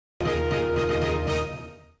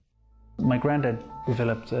My granddad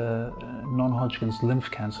developed non-Hodgkin's lymph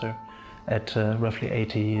cancer at roughly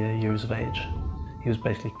 80 years of age. He was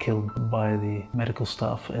basically killed by the medical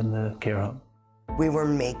staff in the care home. We were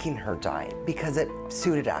making her die because it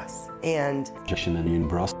suited us. And in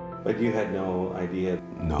Brussels. But you had no idea?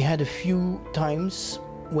 No. We had a few times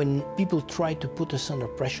when people tried to put us under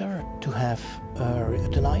pressure to have her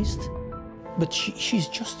euthanized. But she's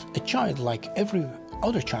just a child like every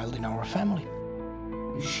other child in our family.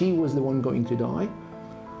 She was the one going to die,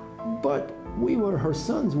 but we were her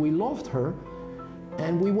sons, we loved her,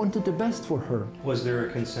 and we wanted the best for her. Was there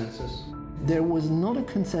a consensus? There was not a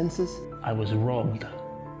consensus. I was robbed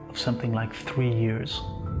of something like 3 years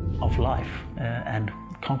of life and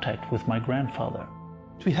contact with my grandfather.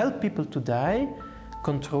 We help people to die,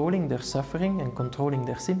 controlling their suffering and controlling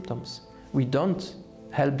their symptoms. We don't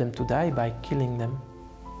help them to die by killing them.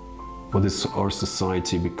 What is our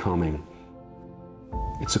society becoming?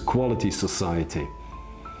 It's a quality society.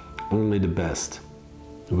 Only the best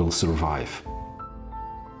will survive.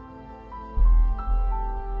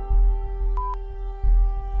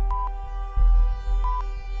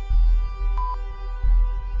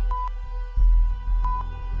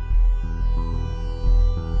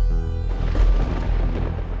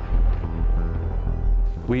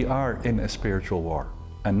 We are in a spiritual war,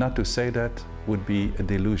 and not to say that would be a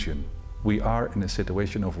delusion. We are in a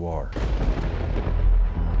situation of war.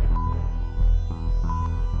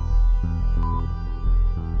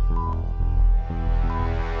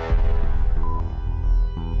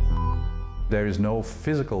 There is no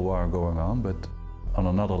physical war going on, but on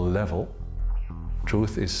another level.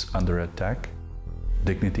 Truth is under attack,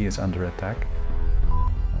 dignity is under attack.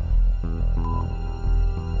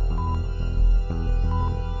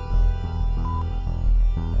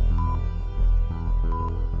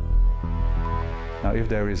 Now, if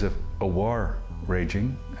there is a war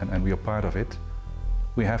raging, and we are part of it,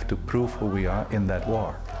 we have to prove who we are in that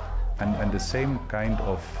war. And the same kind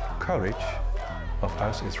of courage of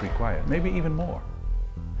us is required, maybe even more,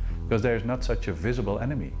 because there is not such a visible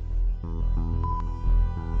enemy.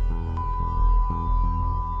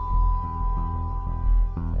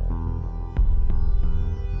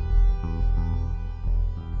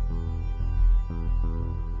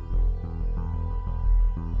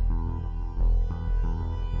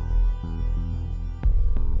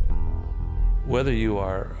 Whether you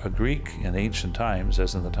are a Greek in ancient times,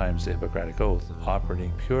 as in the times of the Hippocratic Oath,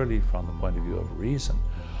 operating purely from the point of view of reason,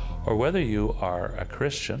 or whether you are a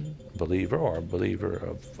Christian believer or a believer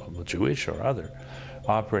of Jewish or other,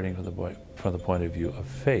 operating from the point of view of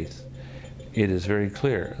faith, it is very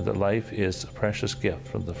clear that life is a precious gift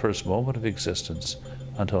from the first moment of existence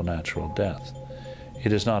until natural death.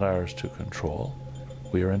 It is not ours to control.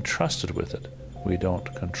 We are entrusted with it. We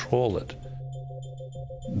don't control it.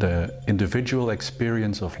 The individual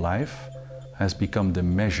experience of life has become the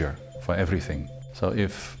measure for everything. So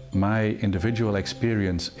if my individual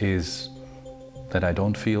experience is that I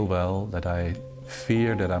don't feel well, that I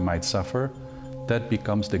fear that I might suffer, that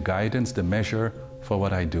becomes the guidance, the measure for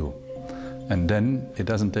what I do. And then it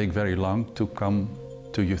doesn't take very long to come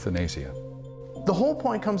to euthanasia. The whole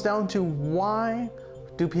point comes down to, why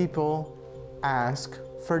do people ask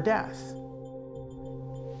for death?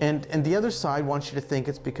 And the other side wants you to think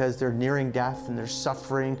it's because they're nearing death and they're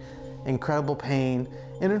suffering incredible pain.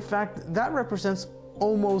 And in fact, that represents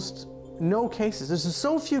almost no cases. There's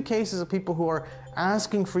so few cases of people who are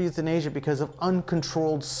asking for euthanasia because of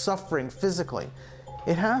uncontrolled suffering physically.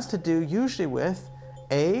 It has to do usually with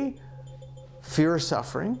A, fear of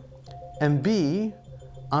suffering, and B,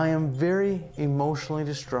 I am very emotionally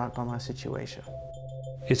distraught by my situation.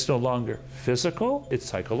 It's no longer physical, it's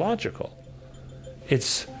psychological.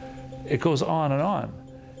 It goes on,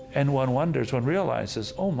 and one wonders, one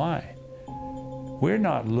realizes, oh my, we're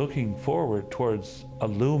not looking forward towards a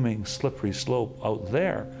looming slippery slope out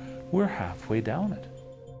there, we're halfway down it.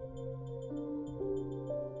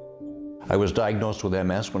 I was diagnosed with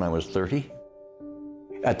MS when I was 30.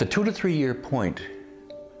 At the 2 to 3 year point,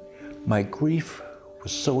 my grief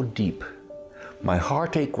was so deep, my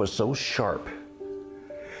heartache was so sharp,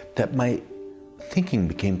 that my thinking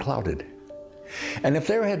became clouded. And if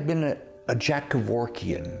there had been a Jack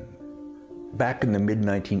Kevorkian back in the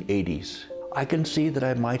mid-1980s, I can see that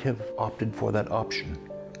I might have opted for that option.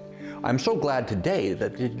 I'm so glad today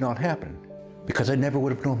that it did not happen, because I never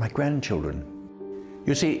would have known my grandchildren.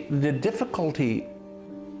 You see, the difficulty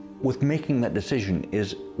with making that decision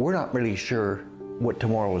is we're not really sure what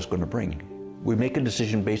tomorrow is going to bring. We make a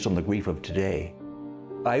decision based on the grief of today.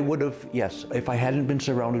 I would have, yes, if I hadn't been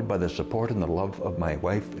surrounded by the support and the love of my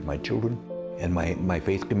wife and my children, and my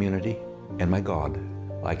faith community, and my God,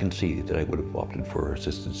 I can see that I would have opted for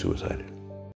assisted suicide.